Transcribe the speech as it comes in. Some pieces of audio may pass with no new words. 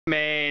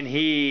Man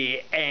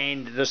here,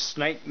 and the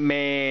snake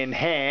man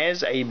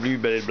has a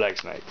blue-bellied black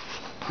snake.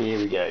 Here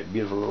we go,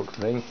 beautiful little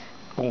thing.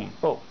 Boom.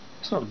 Oh,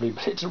 it's not a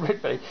blue-bellied, it's a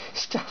red-bellied.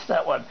 Stuff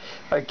that one.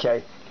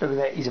 Okay, look at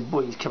that. He's a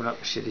boy. He's coming up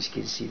the shed. As you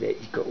can see that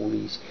he's got all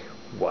these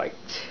white.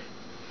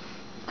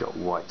 Got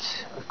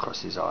white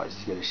across his eyes.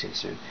 He's going to shed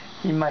soon.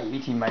 He may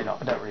eat, he may not.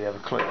 I don't really have a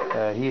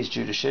clue. He is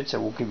due to shed, so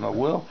we'll give him a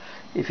whirl.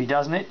 If he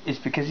doesn't eat, it's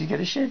because he's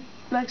going to shed.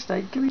 Black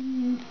snake, come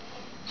here.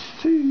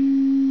 Food.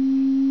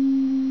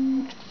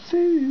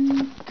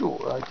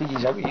 Cool. I think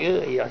he's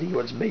hungry. I think he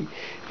wants me.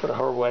 What a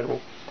horrible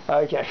animal.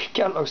 Okay,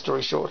 cut long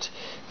story short.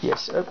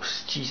 Yes,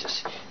 oops,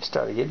 Jesus.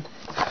 Start again.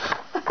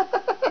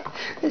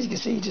 As you can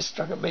see, he just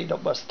struck at me,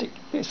 not my stick.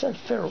 They're so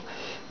feral.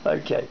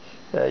 Okay,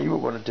 you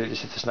wouldn't want to do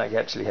this if the snake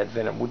actually had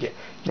venom, would you?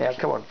 Now,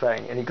 come on,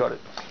 bang, and he got it.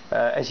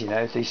 As you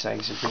know, these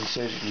snakes have been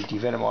surgically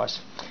devenomised.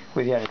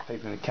 We're the only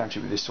people in the country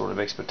with this sort of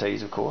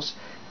expertise, of course.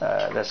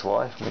 That's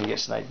why, when you get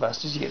snake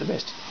busters, you get the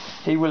best.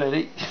 He will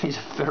eat. He's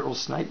a feral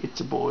snake.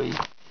 It's a boy.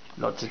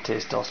 Lots of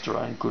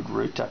testosterone, good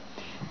rooter,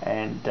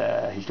 and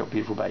he's got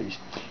beautiful babies.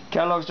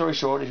 Cut a long story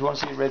short, if you want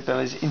to see red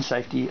bellies in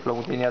safety, along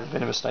with any other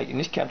venomous snake in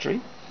this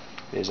country,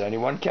 there's only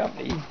one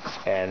company,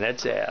 and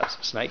that's ours.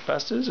 Snake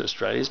Busters,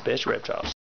 Australia's best reptiles.